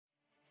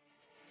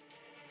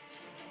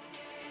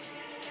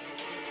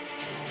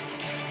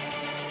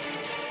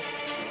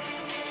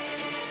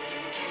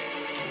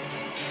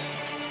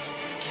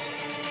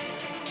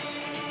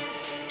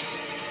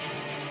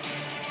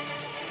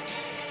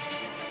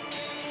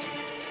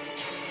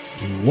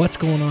What's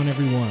going on,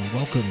 everyone?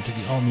 Welcome to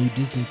the all-new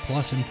Disney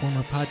Plus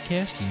Informer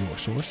podcast, your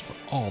source for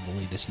all the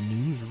latest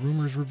news,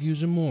 rumors,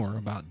 reviews, and more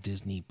about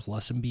Disney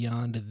Plus and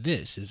beyond.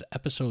 This is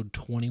episode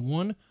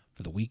 21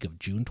 for the week of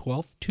June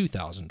 12th,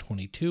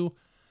 2022.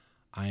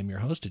 I am your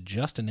host,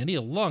 Justin Eddy,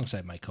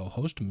 alongside my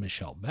co-host,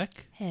 Michelle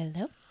Beck.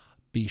 Hello.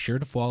 Be sure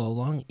to follow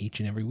along each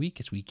and every week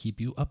as we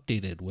keep you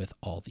updated with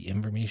all the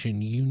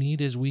information you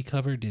need as we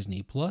cover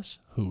Disney Plus,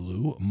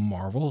 Hulu,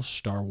 Marvel,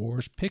 Star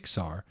Wars,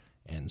 Pixar,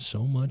 and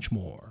so much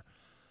more.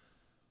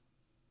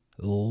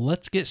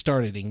 Let's get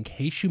started. In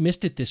case you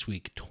missed it this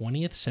week,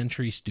 20th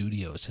Century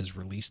Studios has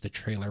released the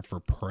trailer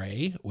for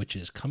Prey, which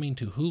is coming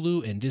to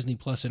Hulu and Disney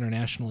Plus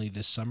internationally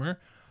this summer.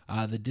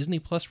 The Disney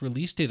Plus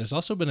release date has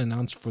also been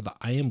announced for the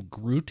I Am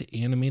Groot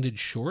animated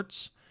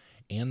shorts,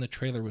 and the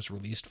trailer was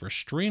released for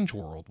Strange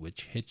World,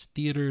 which hits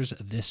theaters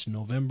this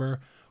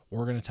November.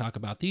 We're going to talk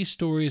about these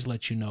stories,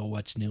 let you know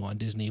what's new on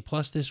Disney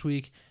Plus this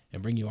week,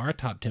 and bring you our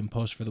top 10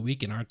 posts for the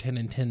week in our 10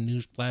 and 10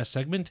 News Blast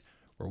segment,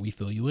 where we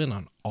fill you in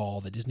on all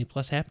the Disney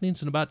Plus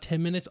happenings in about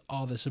 10 minutes.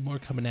 All this and more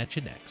coming at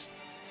you next.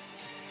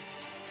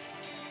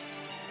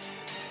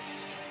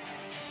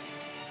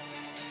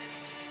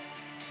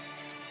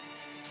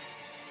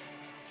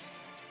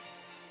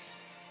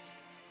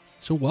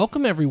 So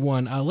welcome,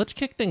 everyone. Let's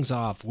kick things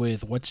off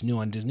with what's new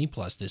on Disney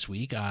Plus this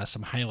week.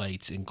 Some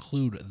highlights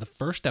include the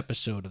first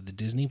episode of the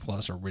Disney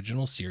Plus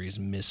original series,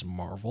 Ms.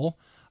 Marvel.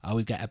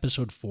 We've got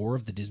episode 4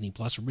 of the Disney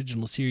Plus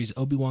original series,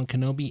 Obi-Wan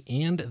Kenobi,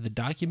 and the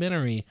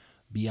documentary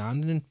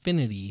Beyond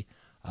Infinity,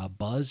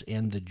 Buzz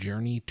and the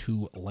Journey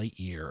to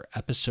Lightyear.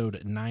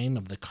 Episode 9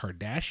 of The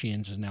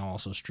Kardashians is now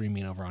also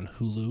streaming over on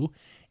Hulu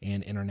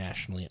and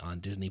internationally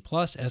on Disney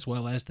Plus, as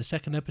well as the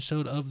second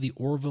episode of The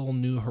Orville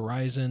New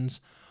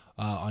Horizons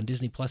on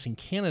Disney Plus in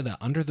Canada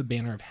under the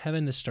banner of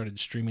Heaven has started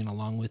streaming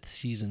along with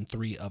season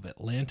 3 of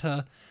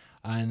Atlanta.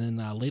 And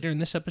then later in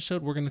this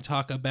episode, we're going to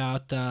talk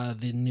about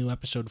the new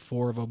episode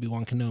 4 of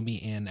Obi-Wan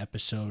Kenobi and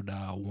episode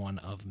 1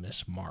 of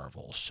Ms.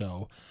 Marvel.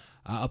 So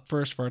up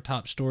first for our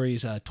top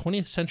stories,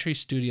 20th Century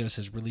Studios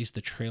has released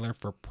the trailer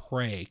for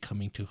Prey,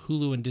 coming to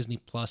Hulu and Disney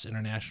Plus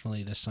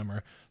internationally this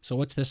summer. So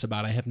what's this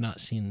about? I have not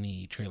seen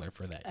the trailer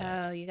for that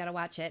yet. Oh, you got to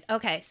watch it.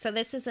 Okay, so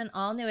this is an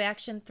all-new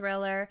action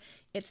thriller.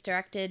 It's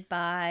directed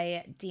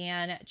by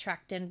Dan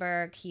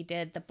Trachtenberg. He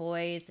did The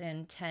Boys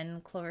and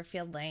 10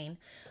 Cloverfield Lane.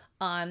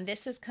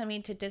 This is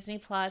coming to Disney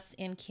Plus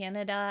in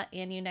Canada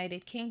and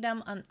United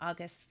Kingdom on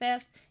August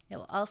 5th. It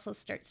will also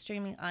start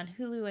streaming on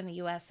Hulu in the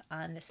U.S.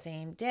 on the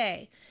same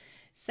day.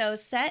 So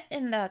set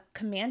in the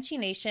Comanche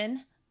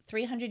Nation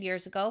 300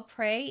 years ago,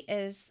 Prey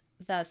is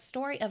the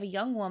story of a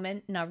young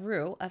woman,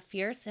 Naru, a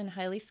fierce and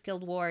highly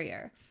skilled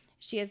warrior.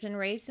 She has been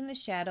raised in the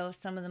shadow of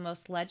some of the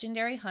most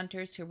legendary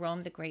hunters who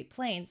roam the Great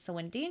Plains, so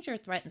when danger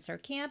threatens her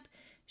camp,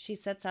 she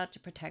sets out to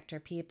protect her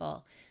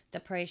people. The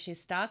prey she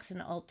stalks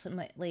and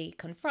ultimately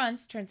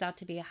confronts turns out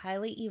to be a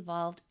highly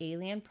evolved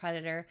alien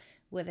predator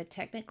with a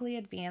technically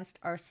advanced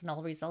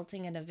arsenal,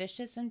 resulting in a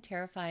vicious and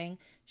terrifying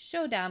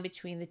showdown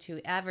between the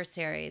two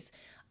adversaries.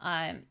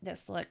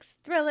 This looks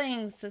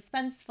thrilling,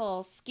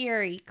 suspenseful,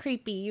 scary,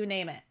 creepy, you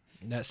name it.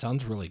 That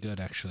sounds really good,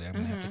 actually. I'm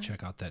going to have to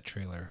check out that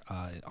trailer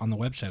on the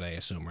website, I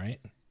assume,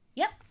 right?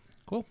 Yep.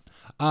 Cool.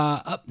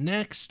 Up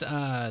next,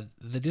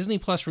 the Disney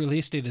Plus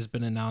release date has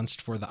been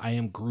announced for the I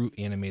Am Groot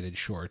animated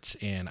shorts,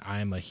 and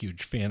I'm a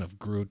huge fan of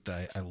Groot.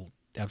 I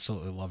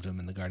absolutely loved him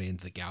in the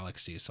Guardians of the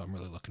Galaxy, so I'm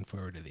really looking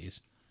forward to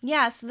these.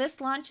 Yeah, so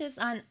this launches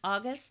on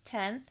August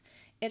 10th.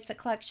 It's a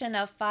collection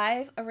of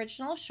 5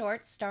 original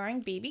shorts starring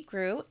Baby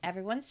Groot,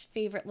 everyone's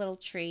favorite little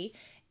tree,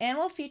 and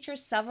will feature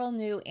several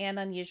new and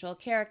unusual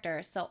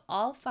characters. So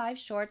all 5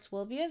 shorts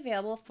will be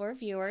available for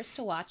viewers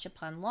to watch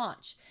upon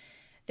launch.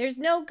 There's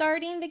no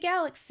guarding the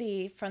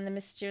galaxy from the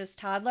mischievous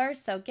toddler,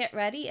 so get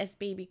ready as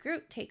Baby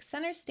Groot takes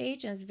center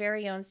stage in his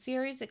very own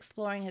series,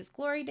 exploring his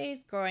glory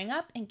days growing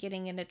up and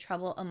getting into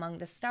trouble among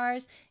the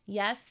stars.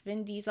 Yes,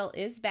 Vin Diesel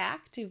is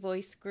back to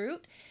voice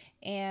Groot,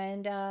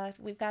 and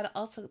we've got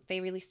also,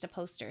 they released a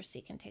poster, so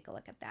you can take a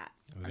look at that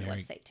on the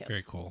website too.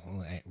 Very cool.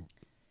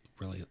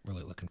 Really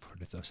looking forward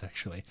to those,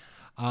 actually.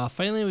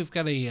 Finally, we've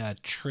got a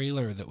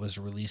trailer that was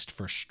released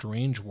for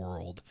Strange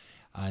World,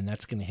 and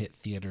that's going to hit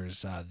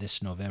theaters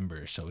this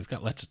November. So we've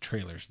got lots of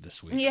trailers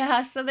this week.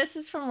 Yeah, so this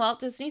is from Walt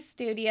Disney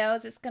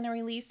Studios. It's going to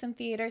release in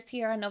theaters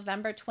here on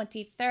November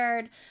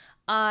 23rd.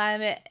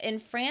 In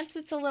France,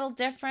 it's a little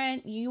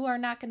different. You are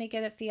not going to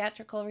get a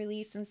theatrical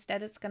release.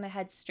 Instead, it's going to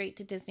head straight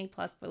to Disney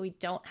Plus, but we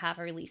don't have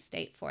a release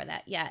date for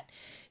that yet.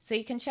 So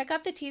you can check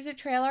out the teaser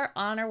trailer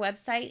on our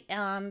website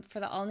for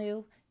the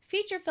all-new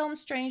feature film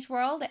Strange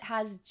World. It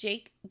has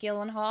Jake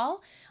Gyllenhaal,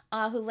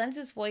 who lends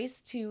his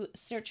voice to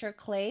Searcher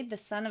Clade, the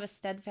son of a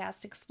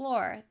steadfast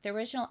explorer. The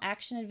original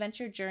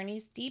action-adventure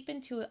journeys deep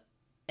into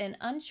an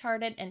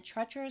uncharted and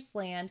treacherous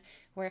land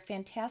where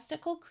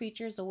fantastical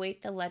creatures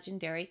await the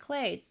legendary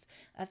Clades,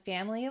 a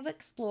family of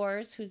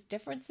explorers whose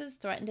differences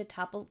threaten to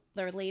topple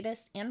their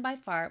latest and by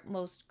far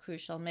most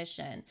crucial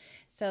mission.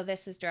 So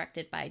this is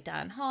directed by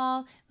Don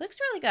Hall. Looks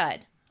really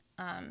good.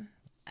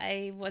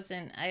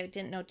 I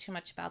didn't know too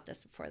much about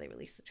this before they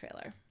released the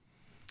trailer.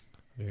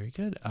 Very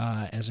good.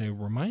 As a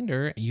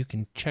reminder, you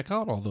can check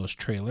out all those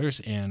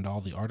trailers and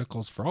all the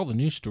articles for all the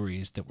news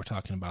stories that we're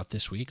talking about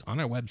this week on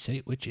our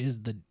website, which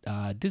is the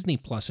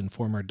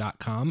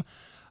DisneyPlusInformer.com.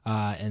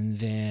 And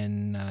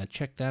then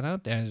check that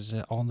out as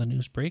all the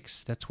news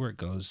breaks. That's where it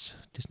goes,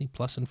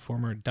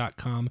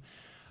 DisneyPlusInformer.com.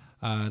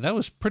 That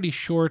was pretty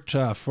short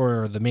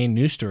for the main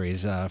news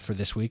stories for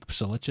this week,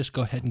 so let's just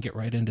go ahead and get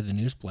right into the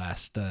news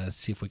blast,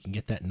 see if we can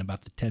get that in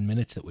about the 10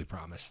 minutes that we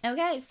promised.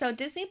 Okay, so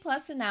Disney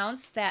Plus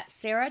announced that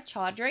Sarah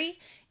Chaudhry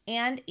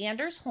and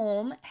Anders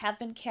Holm have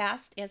been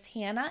cast as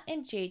Hannah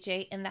and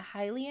JJ in the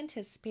highly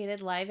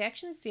anticipated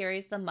live-action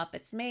series The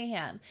Muppets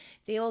Mayhem.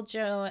 They will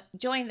join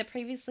the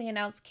previously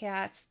announced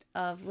cast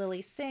of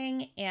Lily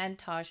Singh and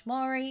Taj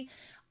Mowry.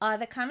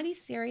 The comedy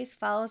series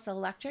follows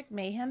Electric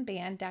Mayhem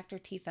band Dr.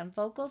 Teeth on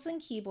vocals and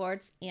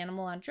keyboards,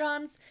 Animal on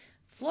drums,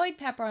 Floyd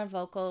Pepper on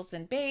vocals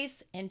and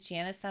bass, and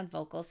Janice on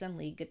vocals and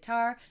lead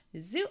guitar,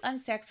 Zoot on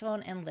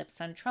saxophone, and Lips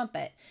on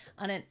trumpet,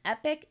 on an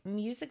epic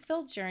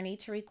music-filled journey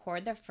to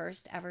record their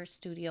first ever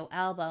studio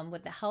album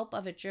with the help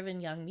of a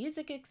driven young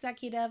music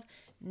executive,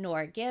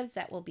 Nora Gibbs,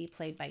 that will be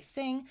played by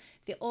Singh.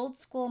 The old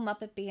school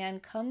Muppet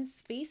Band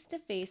comes face to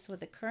face with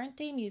the current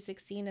day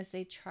music scene as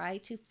they try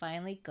to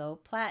finally go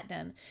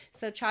platinum.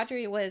 So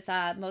Chaudhry was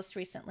most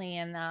recently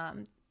in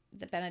the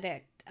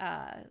Benedict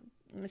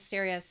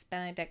Mysterious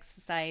Benedict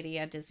Society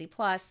at Disney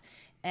Plus,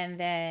 and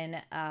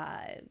then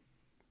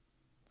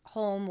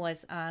Holm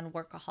was on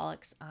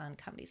Workaholics on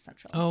Comedy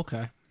Central. Oh,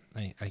 okay.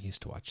 I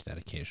used to watch that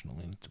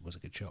occasionally. It was a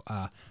good show.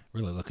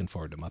 Really looking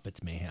forward to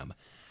Muppets Mayhem.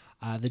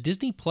 The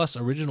Disney Plus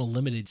original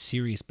limited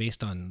series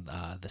based on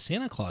the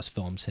Santa Claus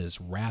films has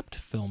wrapped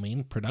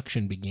filming.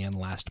 Production began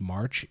last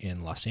March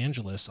in Los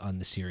Angeles on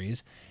the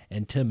series,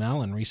 and Tim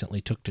Allen recently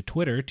took to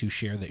Twitter to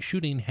share that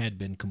shooting had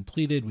been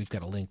completed. We've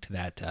got a link to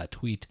that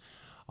tweet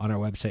on our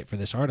website for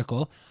this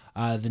article.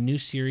 The new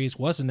series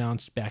was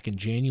announced back in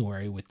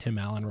January, with Tim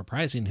Allen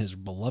reprising his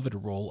beloved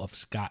role of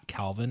Scott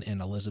Calvin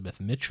and Elizabeth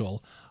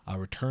Mitchell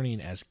returning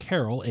as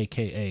Carol,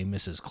 a.k.a.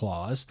 Mrs.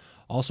 Claus.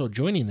 Also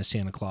joining the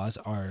Santa Claus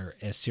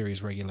as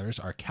series regulars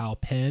are Cal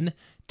Penn,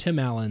 Tim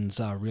Allen's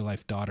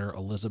real-life daughter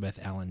Elizabeth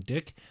Allen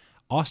Dick,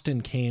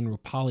 Austin Kane,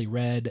 Rupali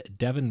Red,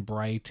 Devin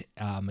Bright,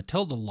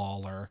 Matilda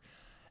Lawler.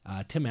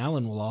 Tim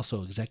Allen will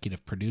also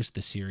executive produce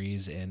the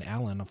series, and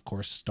Allen, of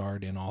course,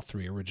 starred in all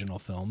three original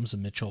films.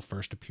 Mitchell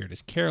first appeared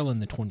as Carol in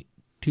the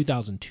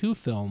 2002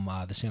 film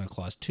The Santa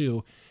Claus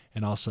 2,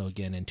 and also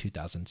again in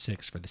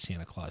 2006 for The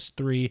Santa Claus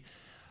 3.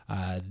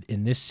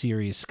 In this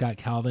series, Scott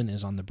Calvin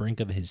is on the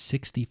brink of his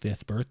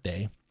 65th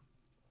birthday,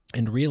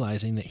 and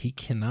realizing that he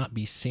cannot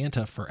be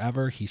Santa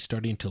forever, he's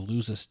starting to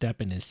lose a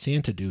step in his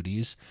Santa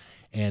duties.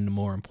 And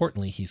more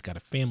importantly, he's got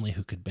a family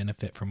who could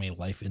benefit from a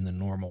life in the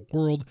normal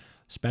world,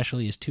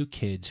 especially his two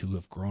kids who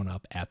have grown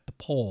up at the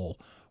pole.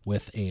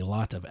 With a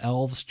lot of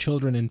elves,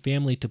 children, and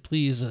family to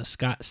please,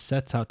 Scott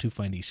sets out to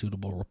find a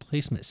suitable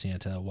replacement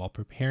Santa while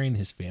preparing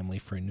his family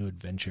for a new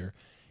adventure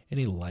in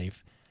a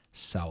life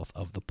south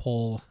of the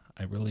pole.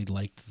 I really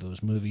liked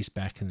those movies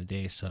back in the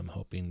day, so I'm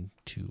hoping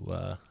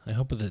I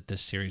hope that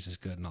this series is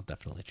good, and I'll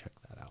definitely check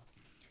that out.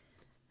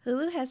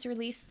 Hulu has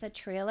released the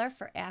trailer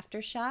for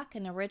Aftershock,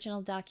 an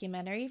original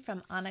documentary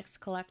from Onyx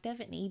Collective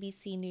and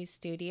ABC News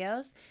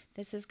Studios.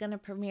 This is going to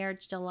premiere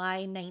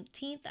July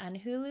 19th on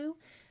Hulu.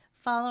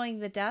 Following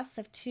the deaths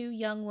of two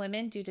young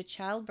women due to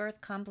childbirth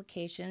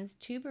complications,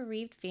 two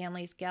bereaved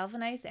families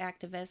galvanized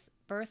activists,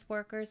 birth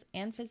workers,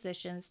 and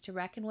physicians to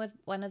reckon with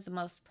one of the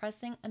most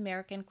pressing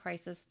American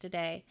crises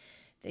today,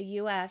 the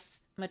U.S.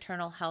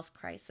 maternal health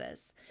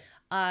crisis.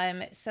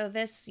 So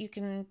this, you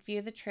can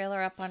view the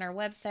trailer up on our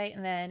website,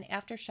 and then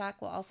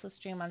Aftershock will also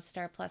stream on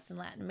Star Plus in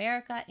Latin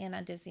America and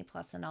on Disney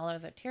Plus in all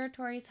other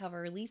territories. However,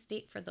 release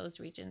date for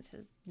those regions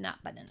has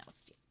not been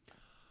announced yet.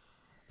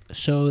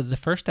 So the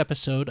first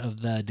episode of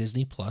the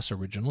Disney Plus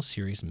original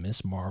series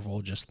Ms.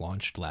 Marvel just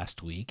launched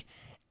last week,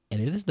 and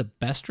it is the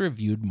best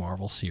reviewed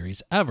Marvel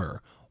series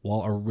ever.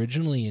 While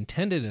originally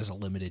intended as a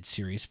limited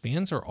series,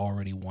 fans are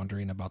already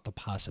wondering about the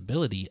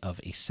possibility of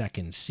a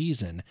second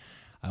season.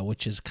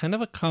 Which is kind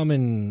of a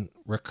common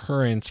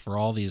recurrence for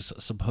all these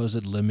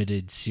supposed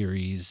limited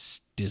series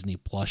Disney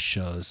Plus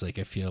shows. Like,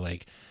 I feel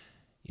like,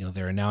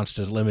 they're announced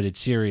as limited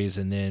series,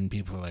 and then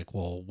people are like,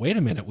 well, wait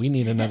a minute, we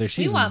need another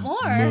season. We want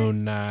more.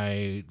 Moon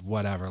Knight,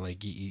 whatever.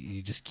 Like,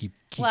 you just keep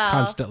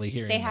constantly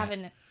hearing they that.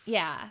 haven't,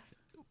 yeah.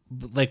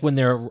 Like, when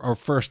they're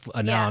first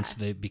announced,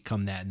 they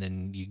become that, and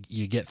then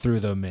you get through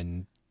them,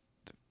 and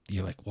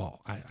you're like,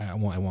 well, I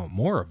want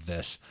more of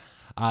this.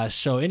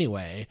 So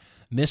anyway,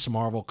 Ms.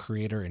 Marvel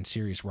creator and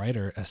series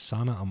writer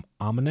Asana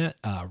Amanat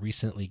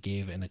recently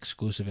gave an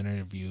exclusive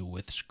interview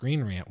with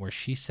Screen Rant where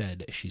she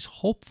said she's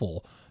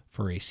hopeful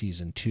for a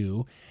season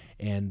 2,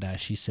 and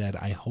she said,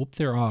 I hope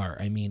there are.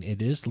 I mean,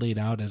 it is laid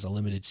out as a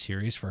limited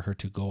series for her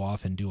to go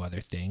off and do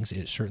other things.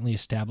 It certainly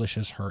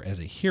establishes her as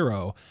a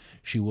hero.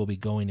 She will be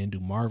going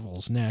into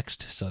Marvels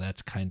next, so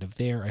that's kind of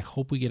there. I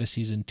hope we get a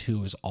season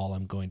 2 is all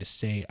I'm going to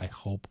say. I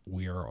hope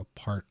we are a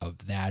part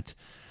of that.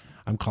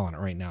 I'm calling it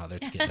right now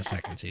that it's getting a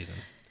second season.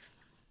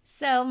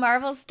 So,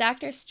 Marvel's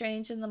Doctor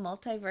Strange in the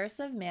Multiverse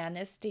of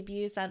Madness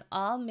debuts on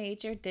all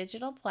major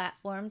digital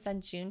platforms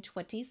on June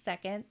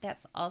 22nd.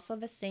 That's also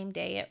the same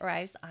day it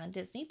arrives on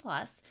Disney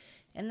Plus.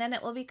 And then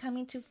it will be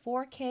coming to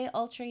 4K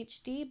Ultra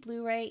HD,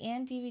 Blu-ray,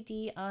 and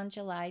DVD on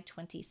July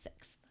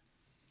 26th.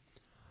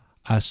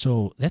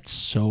 So that's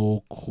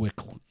so quick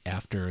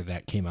after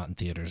that came out in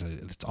theaters.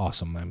 It's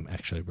awesome. I'm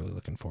actually really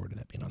looking forward to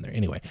that being on there.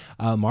 Anyway,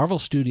 Marvel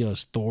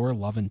Studios' Thor: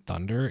 Love and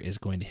Thunder is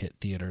going to hit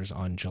theaters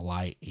on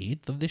July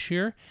 8th of this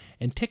year,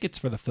 and tickets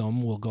for the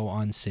film will go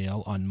on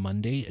sale on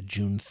Monday,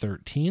 June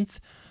 13th.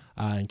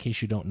 In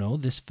case you don't know,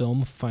 this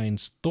film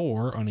finds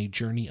Thor on a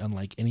journey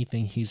unlike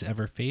anything he's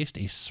ever faced,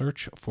 a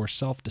search for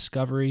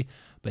self-discovery,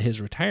 but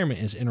his retirement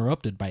is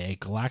interrupted by a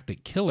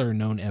galactic killer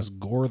known as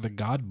Gore the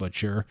God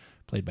Butcher,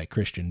 played by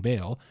Christian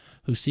Bale,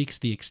 who seeks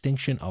the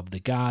extinction of the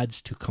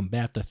gods. To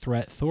combat the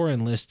threat, Thor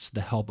enlists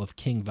the help of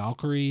King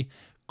Valkyrie,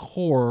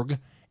 Korg,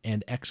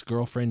 and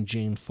ex-girlfriend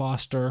Jane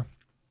Foster,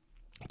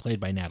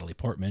 played by Natalie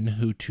Portman,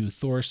 who, to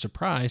Thor's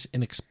surprise,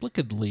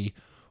 inexplicably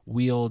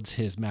wields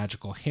his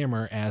magical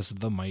hammer as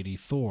the mighty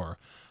Thor.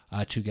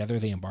 Together,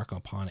 they embark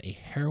upon a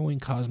harrowing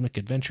cosmic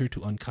adventure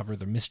to uncover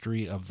the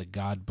mystery of the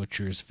God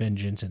Butcher's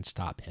vengeance and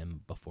stop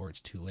him before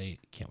it's too late.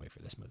 Can't wait for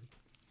this movie.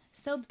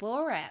 So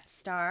Borat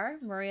star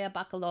Maria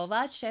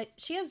Bakalova,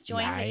 she has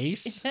joined.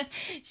 Nice.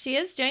 She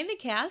has joined the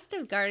cast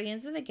of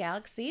Guardians of the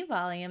Galaxy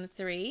Volume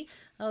 3.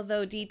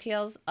 Although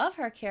details of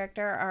her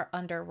character are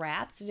under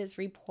wraps, it is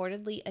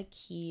reportedly a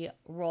key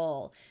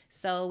role.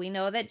 So we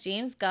know that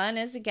James Gunn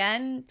is,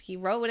 again, he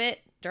wrote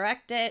it,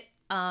 directed it,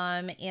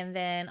 and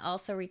then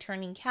also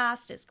returning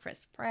cast is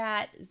Chris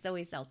Pratt,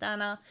 Zoe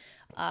Saldana,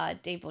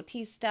 Dave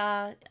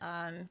Bautista,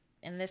 and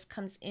this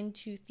comes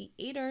into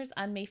theaters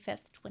on May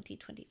 5th,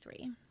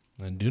 2023.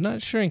 And do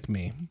not shrink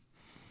me.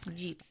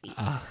 Jeepsy.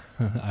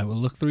 I will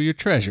look through your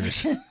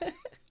treasures.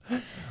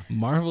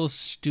 Marvel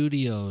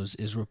Studios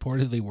is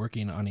reportedly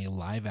working on a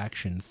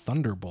live-action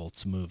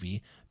Thunderbolts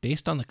movie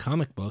based on the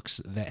comic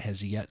books that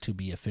has yet to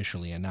be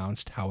officially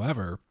announced.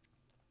 However,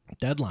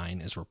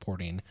 Deadline is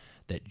reporting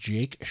that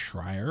Jake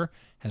Schreier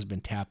has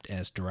been tapped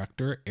as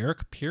director.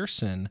 Eric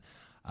Pearson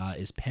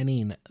is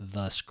penning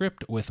the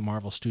script with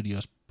Marvel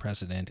Studios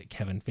president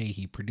Kevin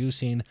Feige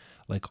producing.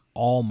 Like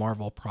all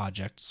Marvel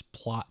projects,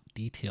 plot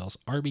details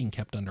are being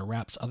kept under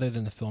wraps other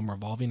than the film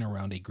revolving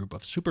around a group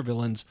of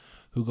supervillains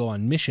who go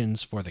on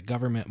missions for the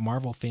government.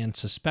 Marvel fans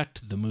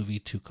suspect the movie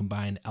to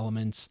combine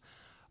elements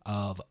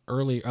of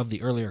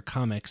the earlier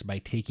comics by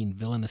taking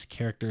villainous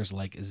characters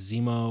like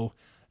Zemo,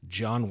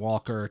 John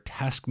Walker,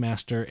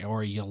 Taskmaster,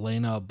 or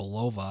Yelena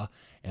Belova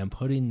and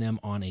putting them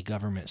on a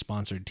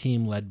government-sponsored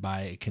team led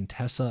by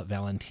Contessa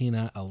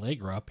Valentina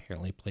Allegra,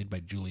 apparently played by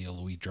Julia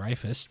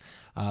Louis-Dreyfus.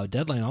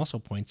 Deadline also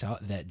points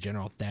out that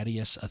General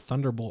Thaddeus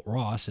Thunderbolt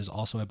Ross is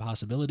also a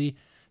possibility,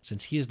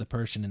 since he is the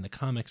person in the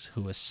comics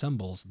who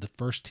assembles the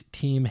first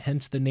team,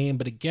 hence the name.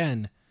 But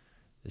again,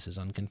 this is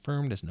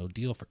unconfirmed, as no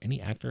deal for any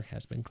actor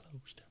has been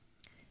closed.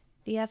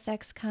 The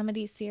FX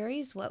comedy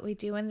series What We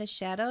Do in the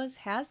Shadows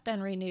has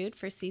been renewed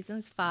for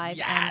seasons 5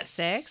 and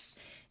 6.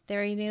 The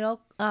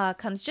renewal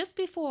comes just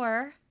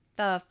before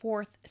the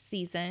 4th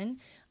season.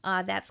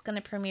 That's going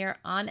to premiere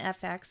on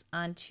FX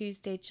on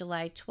Tuesday,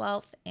 July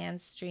 12th, and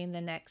stream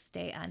the next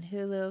day on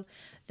Hulu.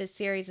 The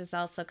series is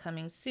also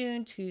coming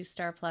soon to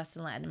Star Plus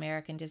and Latin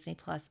American Disney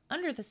Plus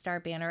under the Star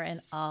banner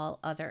and all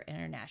other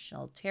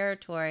international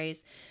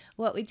territories.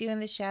 What We Do in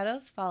the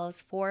Shadows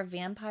follows 4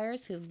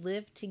 vampires who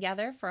lived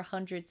together for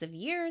hundreds of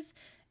years.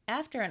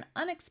 After an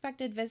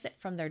unexpected visit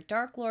from their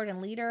Dark Lord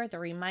and leader, they're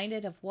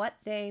reminded of what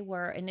they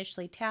were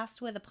initially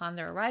tasked with upon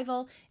their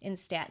arrival in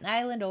Staten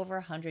Island over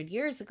 100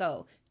 years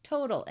ago.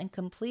 Total and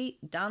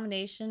complete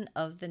domination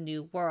of the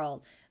new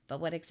world. But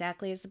what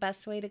exactly is the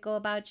best way to go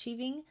about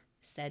achieving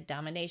said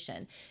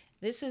domination?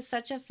 This is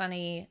such a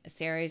funny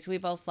series. We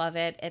both love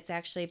it. It's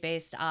actually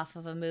based off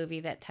of a movie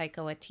that Taika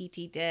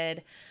Waititi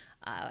did.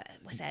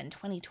 Was that in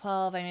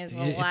 2012? I mean, it's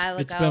a while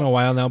ago. It's been a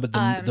while now, but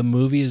the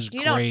movie is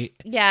great.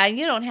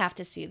 You don't have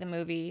to see the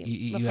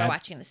movie before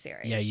watching the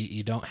series. Yeah,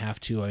 you don't have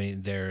to. I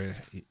mean,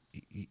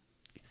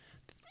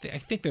 I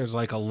think there's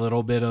like a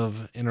little bit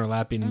of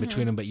interlapping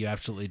between them, but you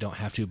absolutely don't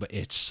have to. But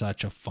it's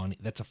such a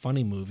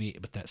funny movie,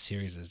 but that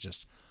series is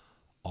just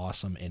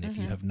awesome. And if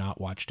you have not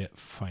watched it,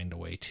 find a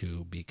way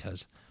to,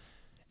 because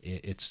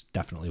it's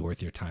definitely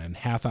worth your time.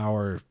 Half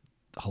hour,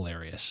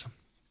 hilarious.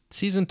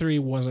 Season 3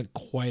 wasn't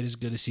quite as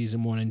good as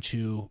season 1 and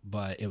 2,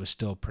 but it was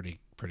still pretty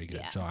good.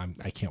 Yeah. So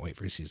I can't wait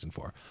for season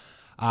 4.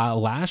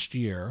 Last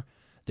year,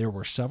 there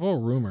were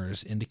several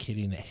rumors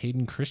indicating that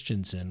Hayden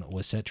Christensen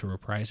was set to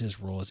reprise his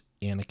role as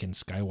Anakin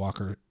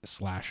Skywalker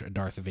 /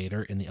 Darth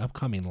Vader in the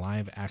upcoming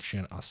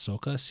live-action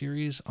Ahsoka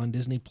series on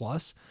Disney+.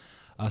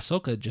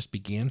 Ahsoka just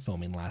began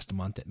filming last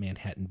month at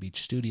Manhattan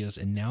Beach Studios,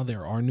 and now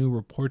there are new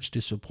reports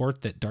to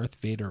support that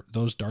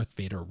those Darth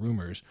Vader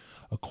rumors.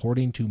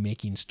 According to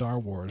Making Star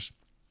Wars,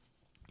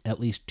 at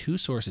least 2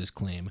 sources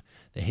claim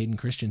that Hayden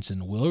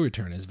Christensen will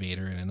return as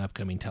Vader in the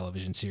upcoming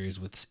television series,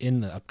 with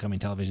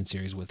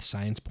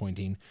signs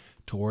pointing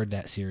toward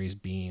that series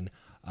being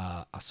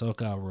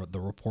Ahsoka. The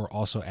report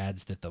also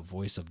adds that the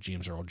voice of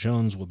James Earl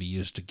Jones will be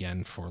used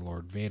again for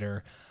Lord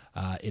Vader.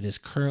 It is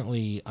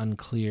currently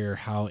unclear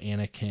how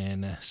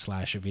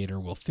Anakin/Vader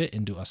will fit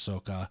into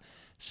Ahsoka,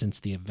 since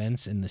the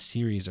events in the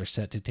series are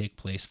set to take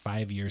place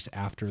 5 years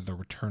after the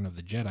Return of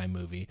the Jedi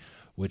movie,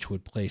 which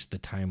would place the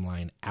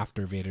timeline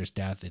after Vader's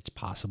death. It's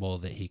possible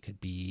that he could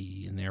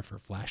be in there for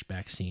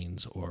flashback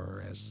scenes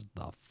or as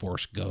the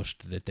Force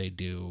ghost that they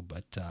do,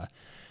 but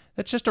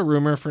that's just a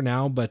rumor for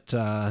now, but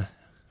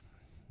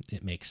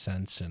it makes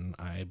sense, and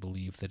I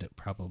believe that it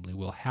probably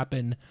will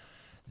happen.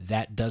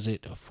 That does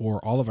it for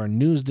all of our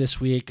news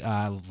this week.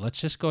 Let's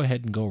just go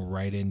ahead and go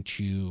right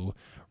into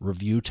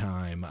review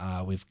time.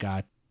 We've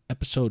got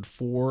episode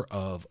 4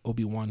 of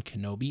Obi-Wan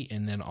Kenobi,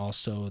 and then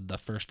also the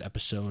first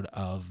episode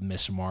of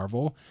Miss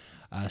Marvel.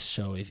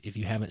 So if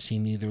you haven't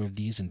seen either of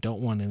these and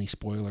don't want any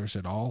spoilers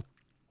at all,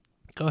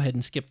 go ahead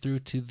and skip through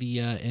to the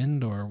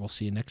end, or we'll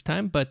see you next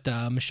time. But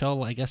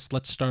Michelle, I guess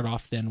let's start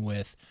off then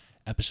with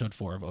episode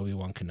 4 of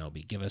Obi-Wan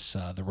Kenobi. Give us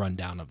the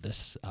rundown of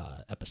this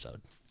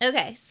episode.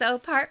 Okay, so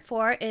part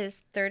 4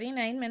 is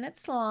 39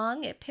 minutes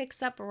long. It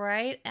picks up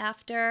right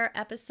after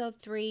episode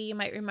 3. You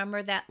might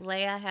remember that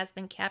Leia has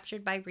been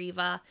captured by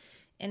Reva,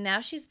 and now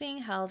she's being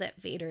held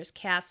at Vader's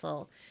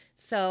castle.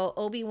 So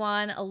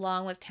Obi-Wan,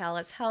 along with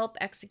Tala's help,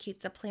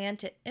 executes a plan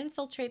to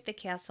infiltrate the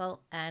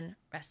castle and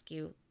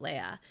rescue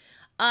Leia.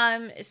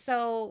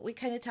 So we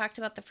kind of talked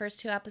about the first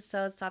 2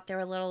 episodes, thought they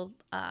were a little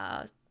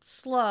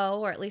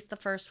slow, or at least the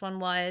first one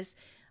was.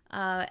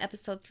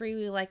 Episode 3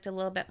 we liked a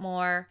little bit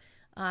more.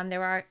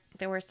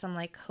 There were some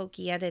like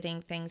hokey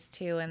editing things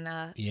too in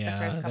the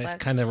first couple. That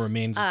kind of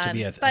remains to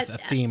be a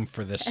theme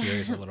for this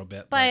series a little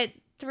bit. But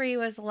 3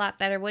 was a lot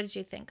better. What did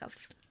you think of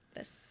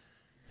this?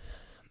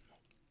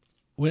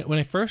 When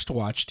I first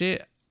watched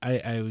it,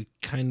 I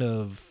kind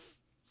of,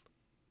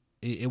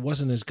 it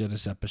wasn't as good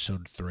as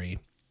episode 3.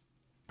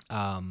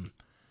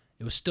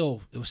 It was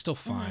still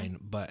fine,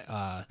 but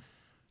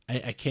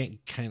I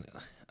can't kind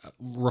of,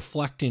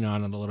 reflecting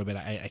on it a little bit,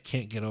 I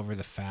can't get over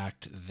the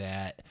fact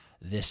that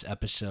this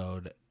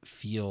episode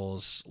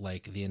feels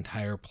like the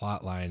entire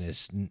plot line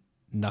is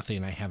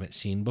nothing I haven't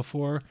seen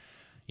before.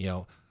 You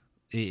know,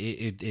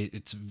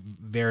 it's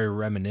very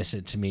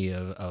reminiscent to me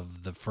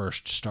of the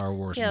first Star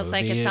Wars movie. Feels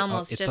like it's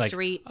almost just like,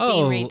 being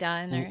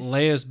redone. Or,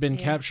 Leia's been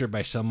captured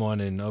by someone,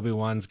 and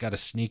Obi-Wan's got to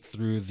sneak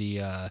through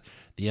the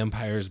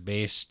Empire's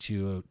base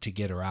to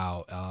get her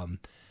out.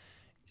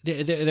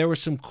 There were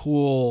some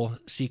cool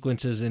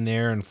sequences in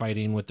there and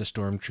fighting with the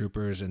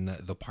stormtroopers, and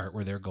the part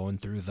where they're going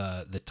through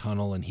the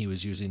tunnel and he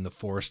was using the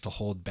Force to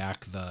hold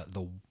back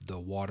the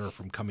water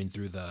from coming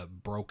through the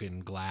broken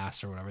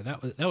glass or whatever.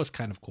 That was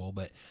kind of cool,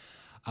 but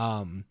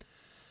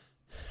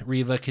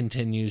Reva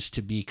continues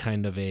to be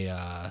kind of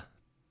a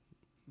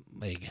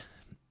like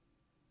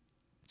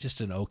just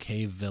an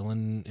okay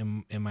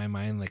villain in my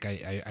mind. Like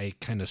I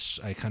kind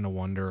of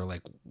wonder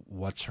like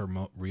what's her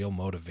real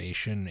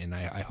motivation, and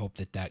I hope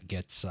that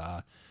gets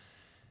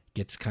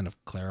kind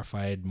of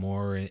clarified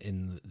more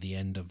in the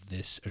end of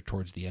this, or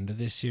towards the end of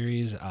this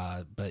series.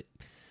 But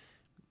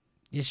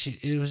yeah,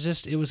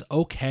 it was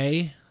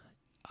okay.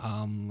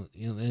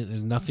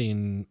 There's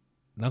nothing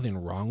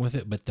wrong with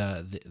it, but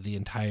the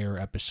entire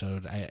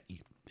episode,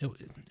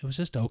 it was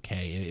just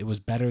okay. It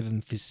was better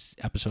than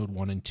episode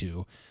 1 and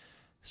 2.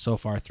 So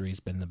far, 3's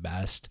been the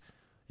best,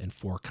 and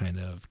 4 kind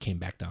of came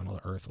back down to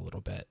earth a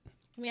little bit.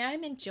 I mean,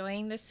 I'm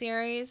enjoying the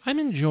series. I'm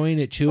enjoying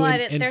it too.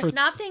 But there's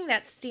nothing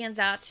that stands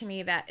out to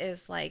me that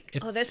is like,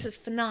 this is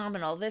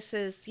phenomenal. This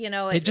is,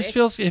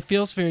 it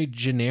feels very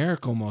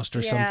generic almost,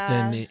 or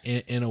something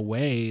in a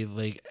way.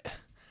 Like,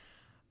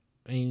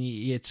 I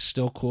mean, it's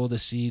still cool to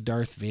see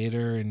Darth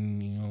Vader,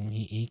 and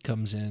he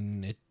comes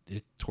in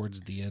it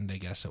towards the end, I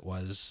guess it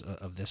was,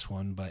 of this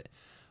one, but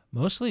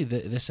mostly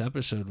this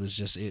episode was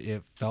just,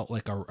 it felt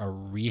like a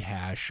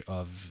rehash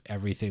of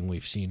everything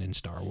we've seen in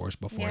Star Wars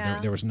before. Yeah.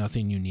 There was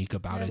nothing unique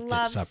about it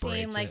that separates it. I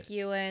love seeing like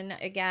Ewan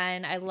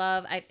again.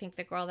 I think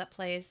the girl that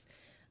plays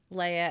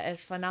Leia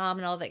is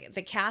phenomenal.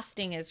 The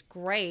casting is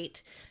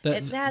great.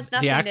 It has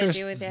nothing to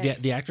do with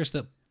it. The actress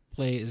that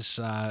plays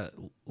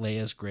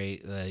Leia's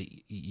great.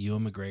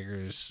 Ewan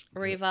McGregor's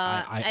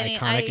Reva.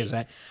 Iconic as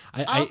that.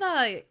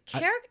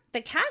 The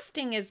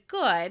casting is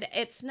good.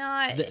 It's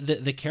not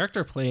the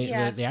character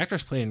playing the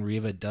actress playing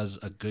Reva does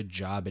a good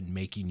job in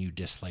making you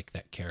dislike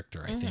that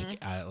character. I think.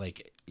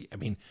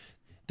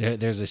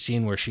 There's a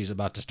scene where she's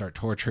about to start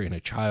torturing a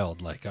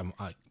child. Like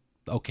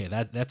okay,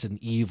 that's an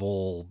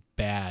evil,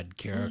 bad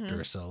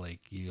character. So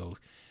like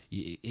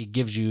it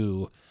gives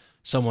you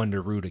someone to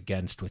root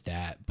against with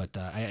that. But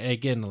I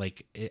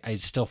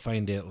still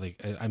find it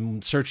like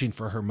I'm searching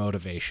for her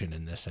motivation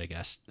in this, I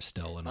guess,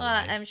 still in a way.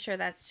 I'm sure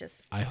that's just,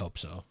 I hope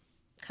so,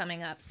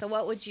 coming up. So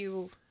what would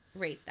you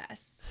rate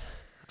this?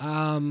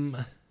 Kind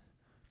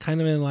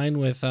of in line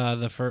with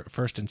the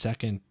first and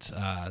second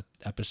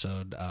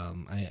episode.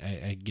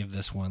 I give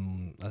this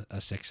one a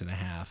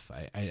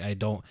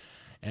 6.5.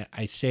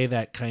 I say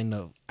that kind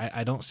of,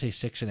 I don't say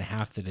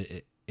 6.5 that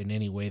it in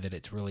any way that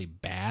it's really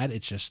bad.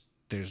 It's just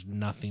there's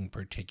nothing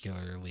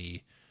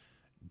particularly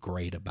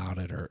great about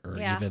it, or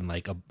Yeah. even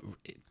like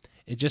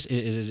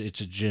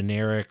it's a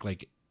generic,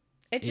 like,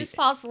 It just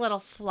falls a little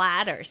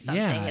flat or something.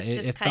 Yeah, It's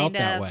just it kind felt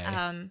that of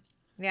way.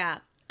 yeah.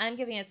 I'm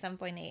giving it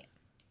 7.8.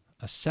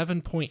 A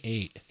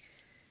 7.8.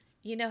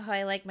 You know how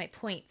I like my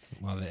points.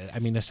 Well, I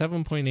mean, a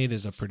 7.8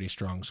 is a pretty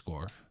strong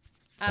score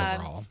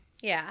overall.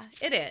 Yeah,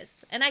 it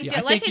is. And I Yeah, do,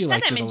 I like think I you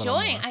said, liked I'm it a little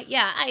enjoying.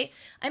 more.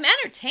 I'm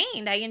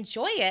entertained. I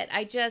enjoy it.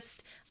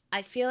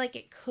 I feel like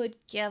it could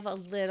give a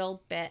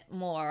little bit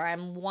more.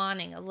 I'm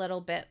wanting a little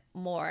bit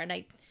more,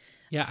 and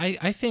Yeah,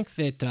 I think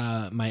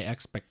that my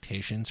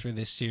expectations for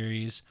this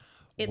series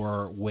it's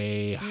were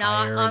way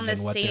not higher on the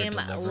than what they're same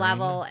delivering.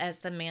 level as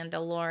The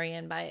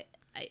Mandalorian by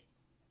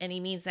any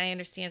means. I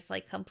understand it's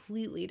like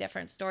completely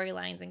different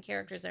storylines and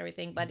characters, and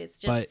everything, but it's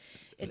just But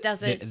it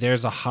doesn't.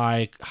 there's a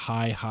high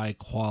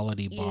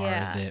quality bar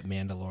Yeah. that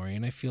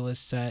Mandalorian, I feel, is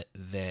set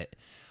that,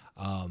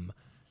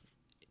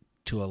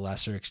 to a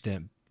lesser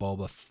extent,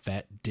 Boba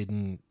Fett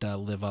didn't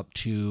live up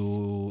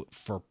to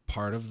for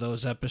part of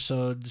those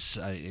episodes.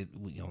 The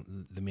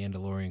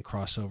Mandalorian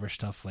crossover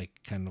stuff,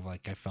 like, kind of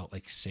like, I felt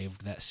like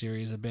saved that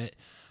series a bit,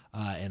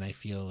 and I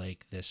feel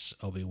like this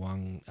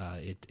Obi-Wan,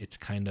 it's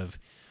kind of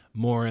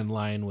more in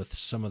line with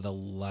some of the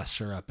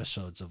lesser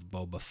episodes of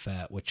Boba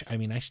Fett, which, I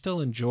mean, I still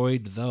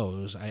enjoyed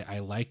those. I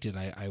liked it.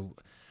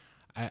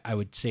 I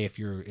would say if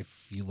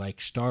you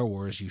like Star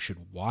Wars, you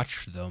should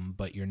watch them,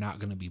 but you're not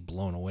going to be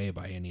blown away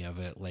by any of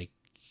it like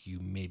you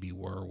maybe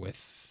were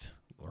with,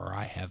 or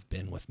I have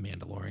been with,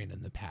 Mandalorian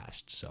in the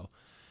past. So,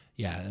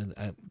 yeah,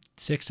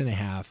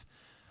 6.5.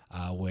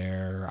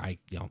 Where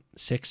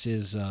 6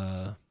 is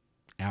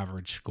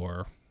average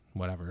score,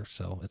 whatever.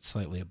 So it's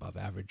slightly above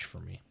average for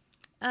me.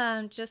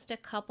 Just a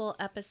couple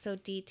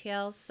episode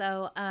details.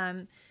 So,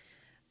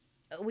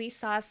 we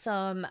saw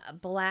some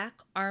black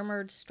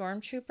armored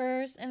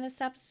stormtroopers in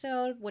this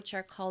episode, which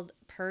are called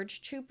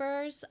Purge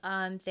Troopers.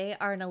 They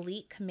are an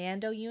elite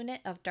commando unit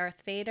of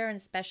Darth Vader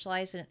and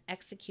specialize in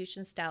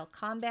execution style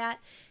combat.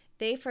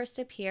 They first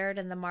appeared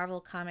in the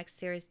Marvel Comics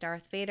series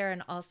Darth Vader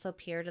and also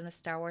appeared in the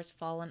Star Wars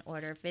Fallen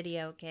Order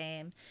video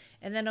game.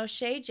 And then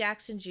O'Shea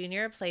Jackson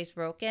Jr. plays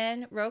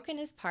Roken. Roken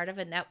is part of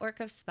a network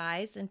of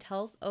spies and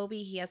tells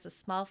Obi he has a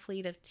small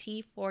fleet of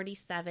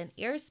T-47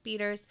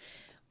 airspeeders,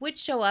 which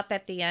show up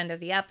at the end of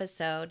the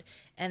episode.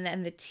 And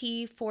then the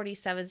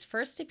T-47s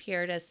first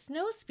appeared as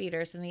snow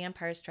speeders in The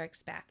Empire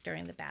Strikes Back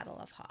during the Battle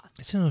of Hoth.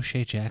 Isn't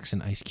O'Shea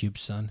Jackson Ice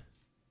Cube's son?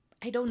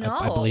 I don't know.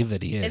 I believe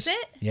that he is. Is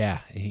it? Yeah.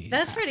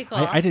 That's pretty cool.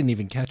 I didn't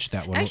even catch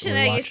that one. Actually,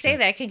 now you say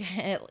that, I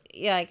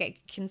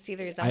can see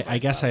the resemblance. I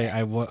guess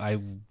I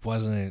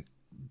wasn't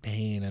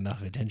paying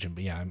enough attention,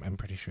 but yeah, I'm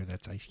pretty sure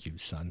that's Ice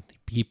Cube's son.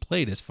 He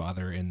played his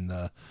father in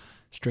the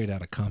Straight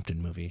Outta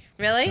Compton movie.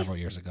 Really? Several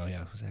years ago.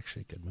 Yeah, it was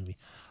actually a good movie.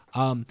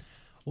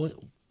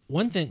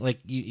 One thing,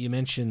 like you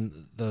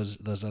mentioned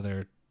those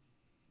other,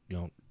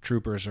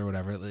 troopers or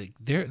whatever, like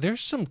there's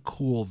some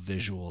cool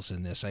visuals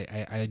in this.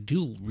 I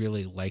do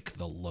really like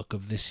the look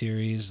of the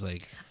series.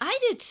 Like, I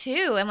do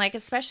too, and like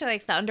especially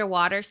like the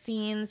underwater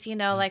scenes,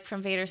 like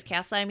from Vader's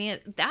castle. I mean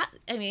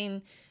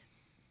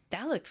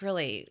that looked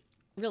really,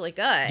 really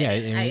good. Yeah,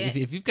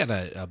 if you've got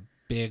a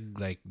big,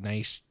 like,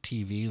 nice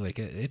TV, like,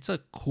 it's a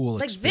cool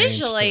like experience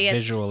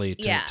visually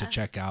to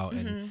check out.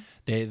 And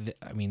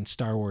I mean,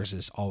 Star Wars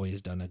has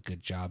always done a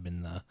good job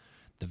in the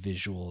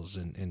visuals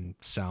and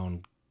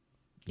sound,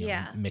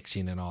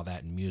 mixing and all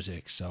that, and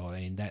music. So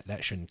I mean,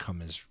 that shouldn't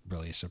come as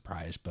really a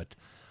surprise. But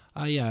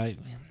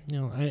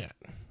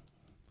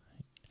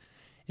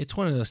it's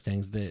one of those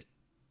things that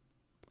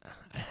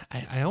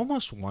I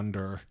almost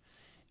wonder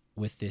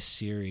with this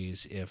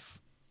series if,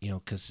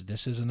 because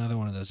this is another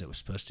one of those that was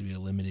supposed to be a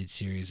limited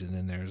series, and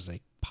then there's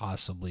like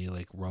possibly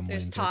like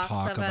rumblings or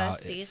talk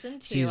about season 2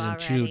 season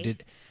already. 2.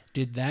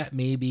 Did that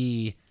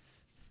maybe,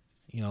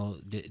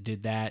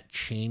 did that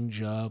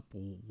change up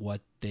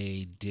what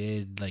they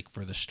did, like,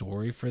 for the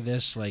story for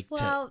this? Like,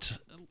 Well,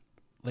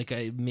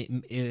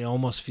 it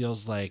almost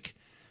feels like,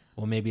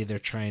 well, maybe they're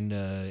trying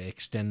to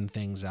extend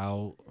things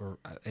out,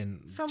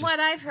 from what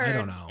I've heard, I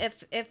don't know.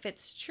 if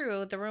it's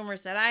true, the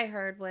rumors that I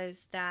heard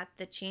was that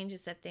the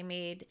changes that they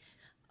made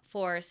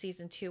for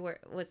season 2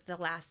 was the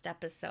last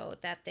episode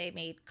that they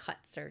made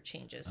cuts or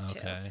changes to.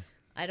 Okay.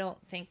 I don't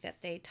think that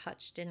they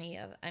touched any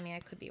of. I mean, I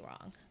could be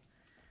wrong.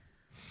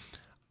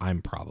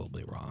 I'm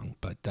probably wrong,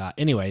 but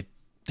anyway,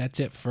 that's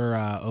it for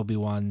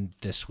Obi-Wan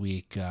this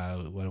week.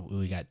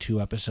 We got 2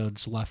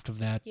 episodes left of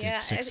that. Yeah,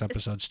 it's 6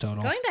 episodes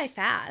total. Going by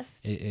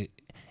fast. It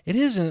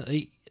is.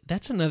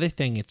 That's another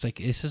thing. It's like,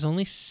 this is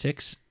only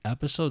 6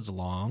 episodes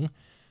long,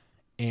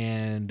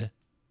 and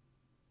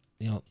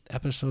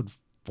episode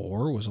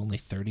 4 was only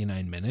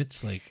 39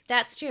 minutes. Like,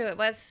 That's true. It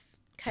was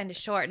kind of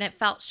short, and it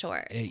felt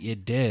short.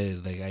 it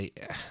did.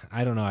 Like,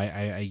 I don't know.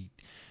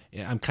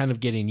 I'm kind of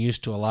getting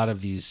used to a lot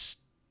of these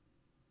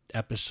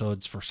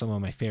episodes for some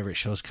of my favorite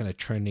shows kind of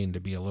trending to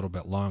be a little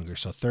bit longer.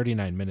 So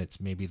 39 minutes,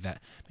 maybe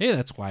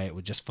that's why it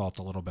would just felt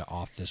a little bit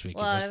off this week.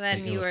 Well, It just, and then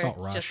it you were felt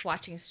rushed. just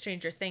watching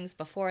Stranger Things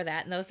before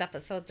that, and those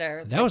episodes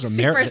are That was a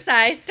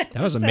supersized. That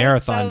was a episodes,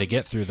 marathon so to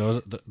get through.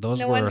 Those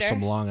no were wonder.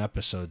 some long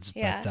episodes.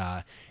 Yeah.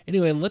 But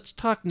anyway, let's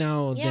talk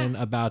now Yeah. then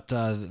about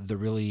the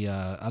really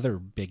other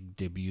big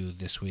debut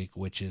this week,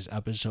 which is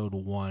episode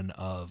 1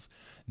 of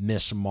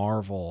Miss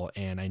Marvel.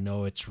 And I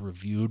know it's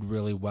reviewed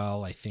really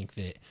well. I think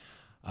that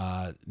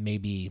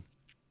maybe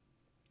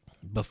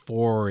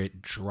before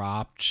it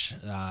dropped,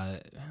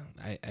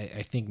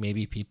 I think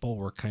maybe people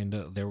were kind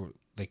of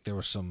there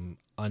was some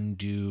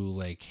undue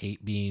like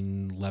hate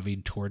being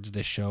levied towards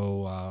the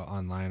show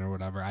online or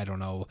whatever. I don't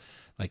know,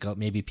 like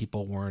maybe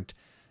people weren't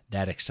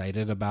that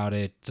excited about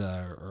it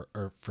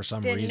or for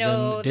some Didn't reason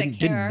know the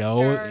didn't know.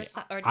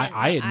 character or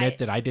I didn't- admit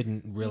that I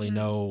didn't really Mhm.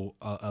 know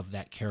of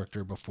that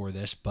character before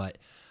this, but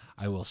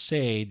I will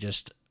say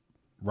just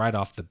right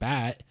off the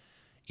bat,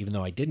 even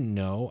though I didn't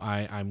know,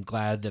 I'm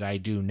glad that I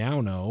do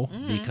now know,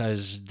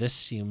 because this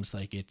seems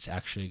like it's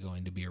actually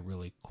going to be a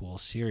really cool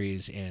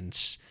series. And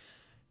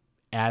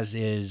as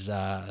is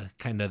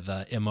kind of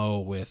the MO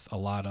with a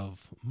lot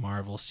of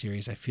Marvel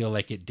series, I feel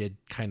like it did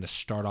kind of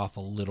start off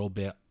a little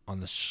bit on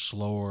the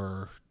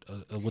slower,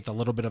 with a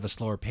little bit of a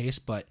slower pace,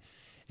 but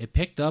it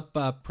picked up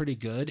pretty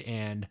good,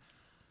 and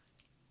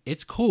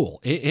it's cool.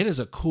 It is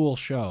a cool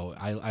show.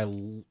 I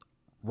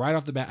right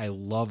off the bat, I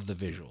love the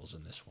visuals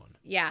in this one.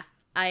 Yeah,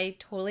 I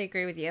totally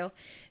agree with you.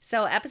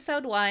 So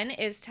episode 1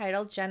 is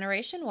titled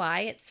Generation Y.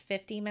 It's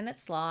 50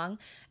 minutes long.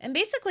 And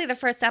basically the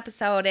first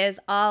episode is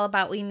all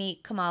about we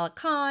meet Kamala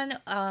Khan,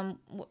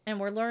 and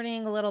we're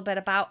learning a little bit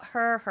about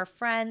her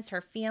friends,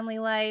 her family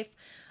life,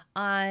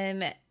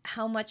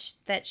 how much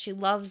that she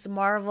loves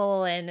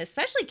Marvel, and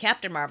especially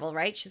Captain Marvel,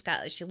 right?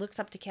 She looks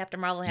up to Captain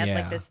Marvel and has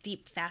like Yeah. this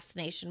deep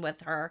fascination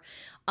with her.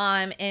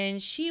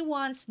 And she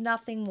wants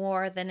nothing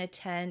more than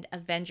attend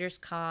Avengers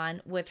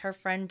Con with her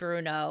friend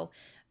Bruno,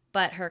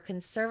 but her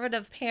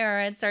conservative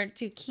parents aren't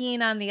too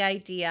keen on the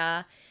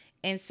idea.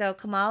 And so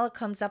Kamala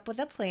comes up with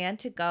a plan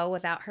to go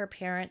without her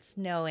parents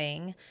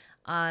knowing.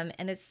 And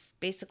it's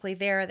basically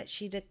there that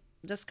she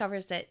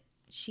discovers that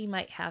she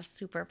might have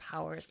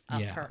superpowers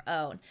of Yeah. her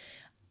own.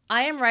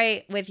 I am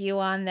right with you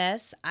on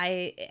this.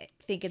 I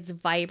think it's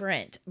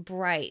vibrant,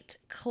 bright,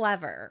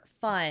 clever,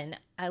 fun.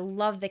 I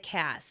love the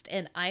cast.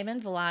 And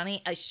Iman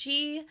Vellani,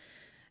 she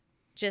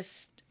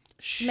just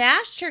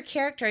smashed her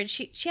character, and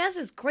she has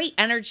this great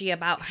energy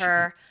about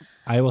her.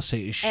 I will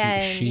say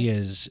And-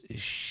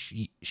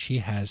 she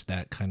has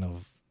that kind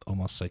of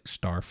almost like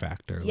star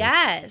factor. Like,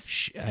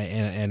 Yes.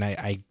 and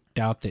I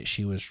doubt that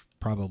she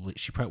probably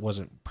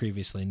wasn't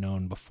previously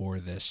known before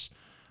this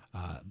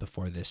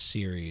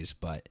series,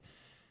 but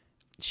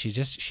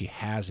she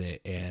has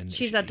it, and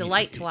She's a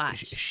delight to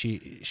watch.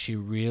 She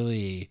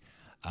really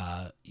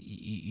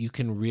you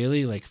can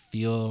really like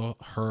feel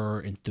her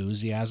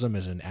enthusiasm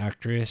as an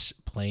actress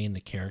playing the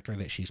character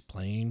that she's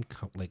playing,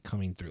 like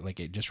coming through. Like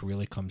it just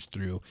really comes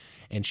through,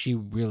 and she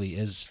really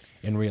is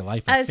in real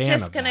life a I was fan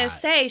just of gonna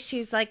that. say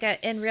she's like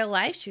in real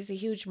life she's a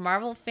huge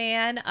Marvel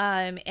fan,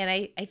 and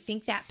I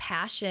think that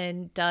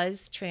passion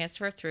does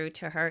transfer through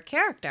to her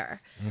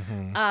character.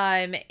 Mm-hmm.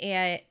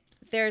 And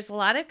there's a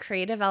lot of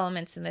creative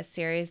elements in this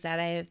series that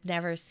I've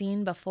never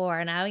seen before,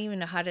 and I don't even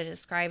know how to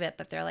describe it,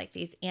 but they're like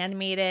these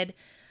animated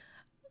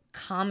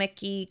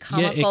comical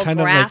kind of like-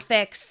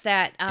 graphics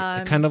that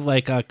kind of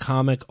like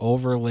comic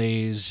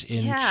overlays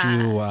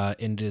Yeah.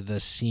 into the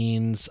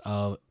scenes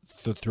of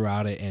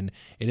throughout it, and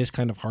it is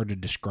kind of hard to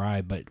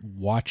describe, but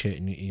watch it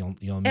and you'll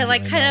it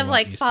like immediately kind know of what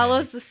like you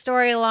follows said. the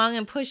story along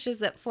and pushes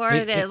it forward.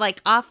 It- It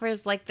like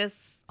offers like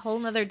this whole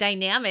nother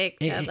dynamic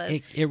to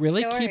the It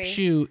really story. keeps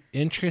you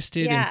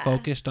interested and Yeah.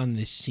 focused on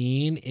the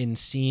scene in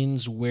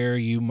scenes where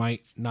you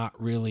might not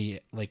really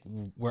like,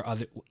 where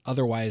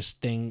otherwise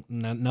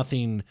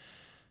nothing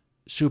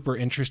super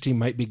interesting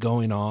might be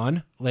going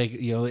on. Like,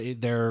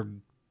 they're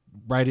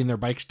riding their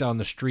bikes down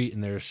the street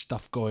and there's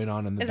stuff going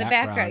on in the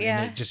background,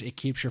 yeah. and it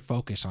keeps your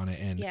focus on it,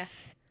 and Yeah.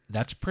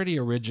 that's pretty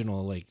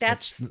original. Like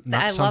That's-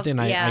 not I love- something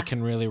I yeah.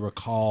 can really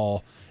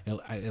recall,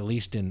 at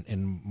least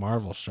in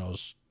Marvel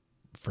shows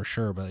for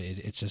sure, but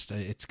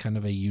it's kind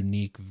of a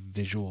unique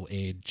visual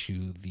aid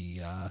to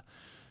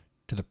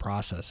the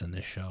process in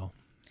this show.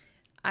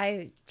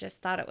 I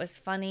just thought it was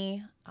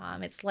funny.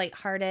 It's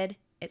lighthearted.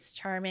 It's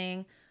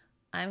charming.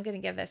 I'm going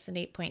to give this an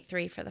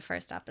 8.3 for the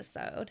first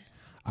episode.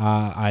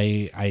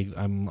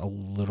 I'm a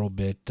little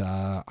bit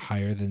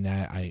higher than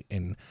that.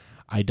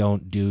 I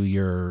don't do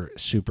your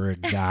super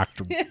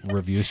exact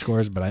review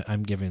scores, but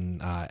I'm giving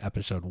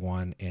episode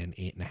 1 an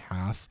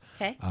 8.5.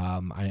 Okay.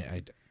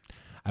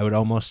 I would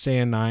almost say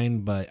a 9,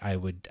 but I'm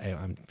going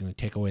to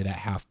take away that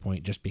half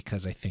point just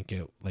because I think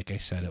it, like I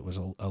said, it was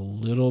a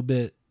little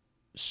bit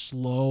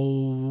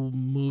slow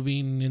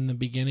moving in the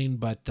beginning,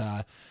 but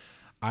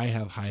I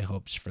have high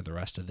hopes for the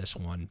rest of this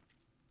one,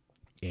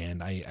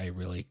 and I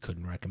really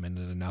couldn't recommend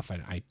it enough.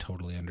 I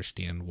totally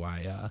understand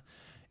why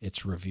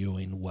it's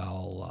reviewing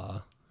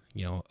well,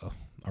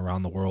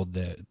 around the world,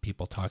 that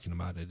people talking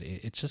about it.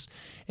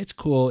 It's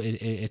cool.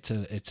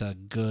 It's a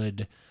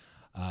good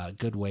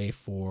way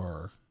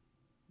for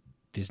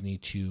Disney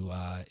to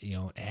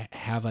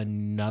have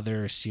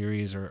another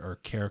series or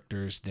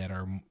characters that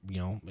are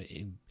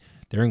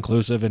they're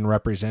inclusive and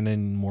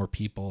representing more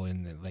people,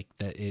 and like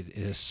that it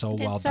is so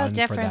well done. It's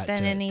so different for that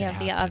than any to of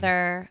the happen.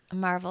 other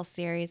Marvel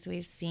series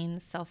we've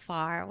seen so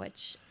far,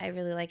 which I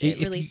really like. It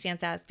really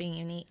stands out as being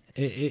unique.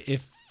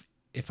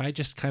 If I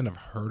just kind of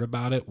heard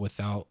about it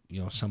without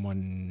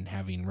someone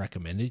having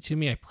recommended it to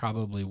me, I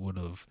probably would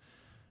have.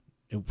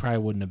 It probably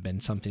wouldn't have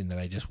been something that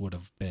I just would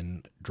have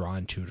been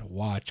drawn to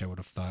watch. I would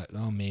have thought,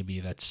 oh,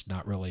 maybe that's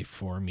not really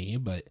for me,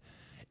 but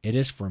it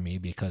is for me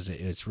because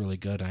it's really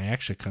good. I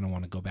actually kind of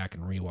want to go back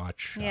and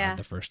rewatch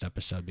the first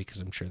episode because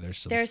I'm sure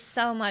there's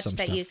so much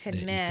that you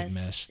could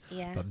miss.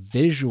 Yeah. But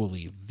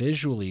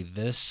visually,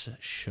 this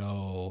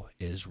show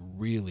is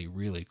really,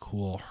 really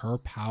cool. Her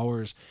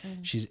powers,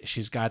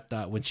 she's got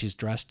when she's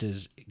dressed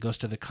as, goes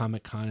to the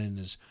Comic-Con and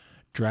is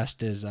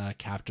dressed as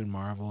Captain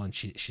Marvel, and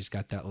she's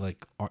got that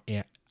like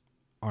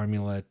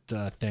amulet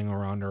thing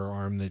around her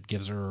arm that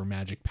gives her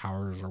magic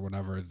powers or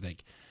whatever. It's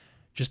like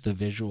just the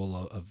visual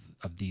of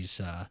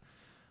these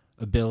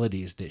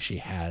abilities that she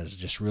has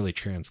just really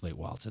translate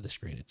well to the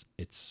screen.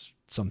 It's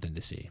something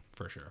to see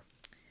for sure.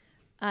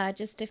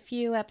 Just a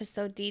few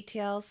episode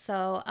details.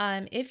 So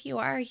if you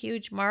are a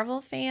huge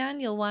Marvel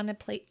fan, you'll want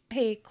to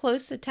pay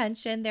close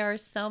attention. There are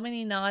so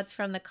many nods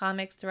from the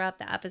comics throughout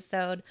the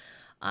episode.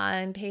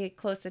 Pay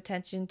close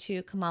attention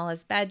to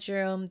Kamala's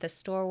bedroom, the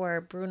store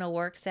where Bruno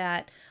works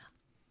at,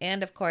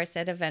 and of course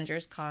at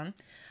Avengers Con.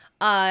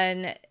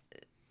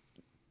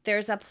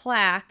 There's a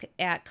plaque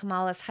at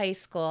Kamala's high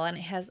school, and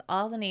it has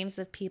all the names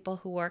of people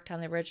who worked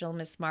on the original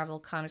Ms. Marvel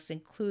comics,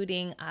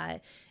 including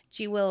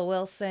G. Willow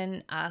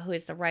Wilson, who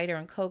is the writer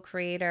and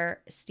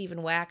co-creator, Stephen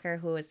Wacker,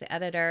 who is the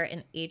editor,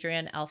 and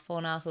Adrian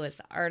Alfona, who is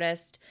the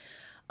artist.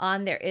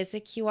 There is a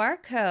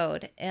QR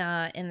code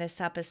in this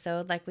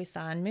episode, like we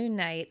saw on Moon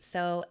Knight.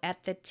 So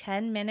at the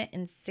 10-minute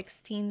and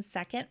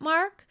 16-second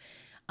mark,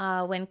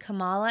 when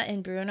Kamala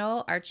and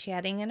Bruno are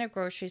chatting in a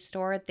grocery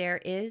store, there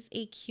is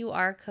a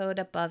QR code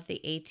above the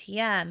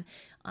ATM.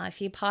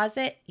 If you pause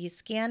it, you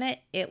scan it,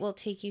 it will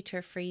take you to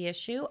a free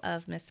issue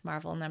of Ms.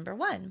 Marvel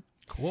 #1.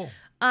 Cool.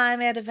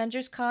 At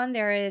Avengers Con,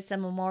 there is a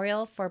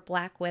memorial for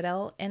Black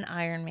Widow and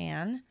Iron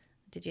Man.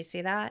 Did you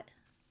see that?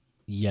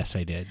 Yes,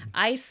 I did.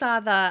 I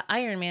saw the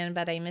Iron Man,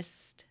 but I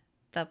missed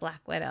the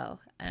Black Widow.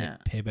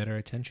 Pay better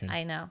attention.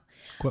 I know.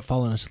 Quit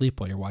falling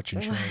asleep while you're watching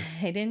shows.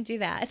 I didn't do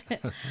that.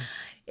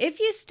 If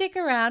you stick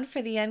around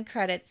for the end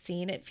credits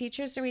scene, it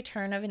features the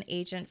return of an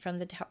agent from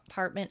the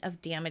Department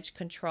of Damage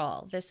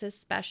Control. This is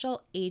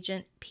Special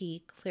Agent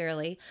P,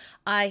 clearly.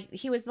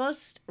 He was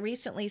most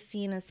recently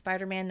seen in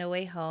Spider-Man No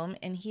Way Home,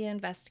 and he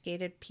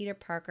investigated Peter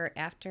Parker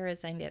after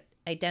his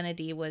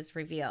identity was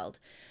revealed.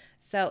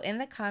 So in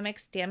the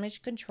comics,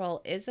 Damage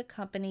Control is a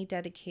company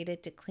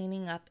dedicated to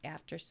cleaning up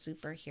after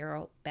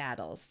superhero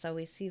battles. So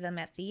we see them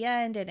at the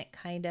end, and it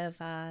kind of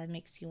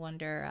makes you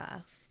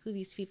wonder who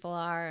these people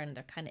are, and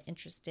they're kind of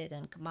interested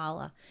in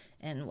Kamala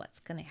and what's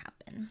going to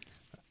happen.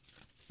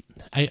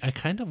 I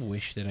kind of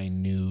wish that I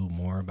knew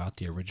more about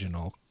the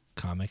original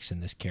comics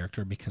and this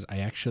character, because I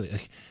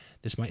actually,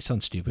 this might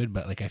sound stupid,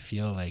 but I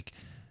feel like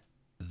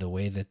the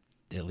way that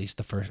at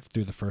least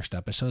through the first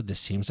episode, this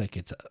seems like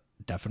it's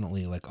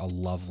definitely a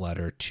love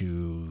letter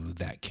to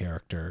that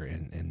character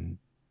and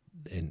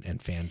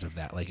fans of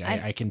that.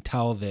 I can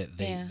tell that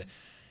they,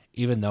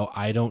 even though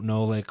I don't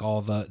know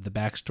all the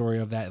backstory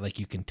of that,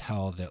 you can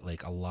tell that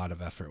a lot of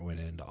effort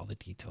went into all the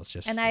details.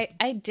 And I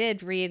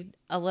did read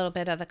a little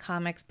bit of the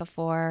comics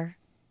before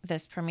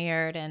this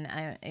premiered, and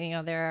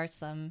there are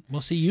some.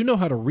 Well, see, you know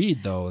how to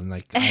read though, and I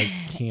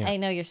can't. I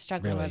know you're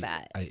struggling really, with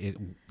that.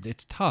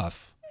 It's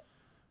tough.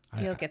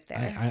 You'll get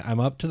there.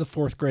 I'm up to the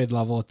 4th grade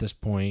level at this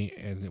point,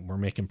 and we're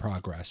making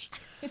progress.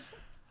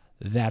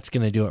 That's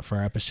going to do it for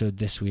our episode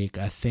this week.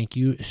 Thank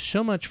you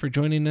so much for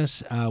joining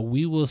us.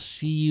 We will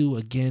see you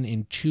again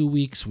in 2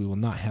 weeks. We will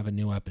not have a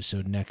new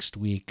episode next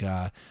week.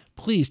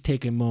 Please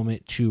take a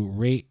moment to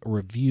rate,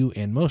 review,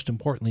 and most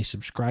importantly,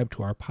 subscribe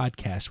to our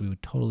podcast. We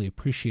would totally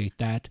appreciate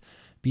that.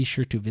 Be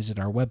sure to visit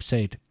our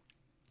website,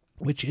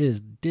 which is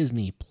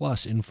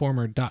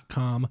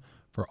DisneyPlusInformer.com,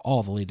 for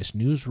all the latest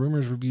news,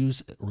 rumors,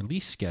 reviews,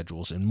 release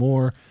schedules, and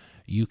more.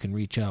 You can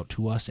reach out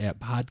to us at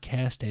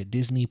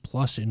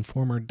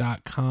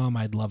podcast@DisneyPlusInformer.com.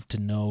 I'd love to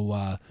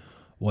know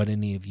what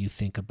any of you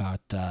think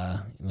about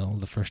the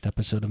first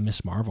episode of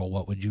Ms. Marvel.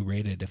 What would you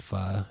rate it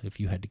if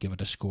you had to give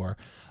it a score?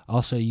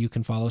 Also, you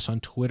can follow us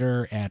on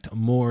Twitter at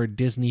More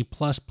Disney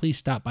Plus. Please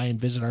stop by and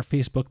visit our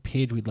Facebook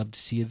page. We'd love to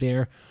see you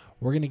there.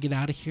 We're going to get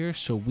out of here,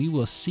 so we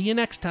will see you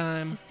next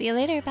time. See you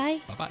later. Bye.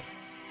 Bye-bye.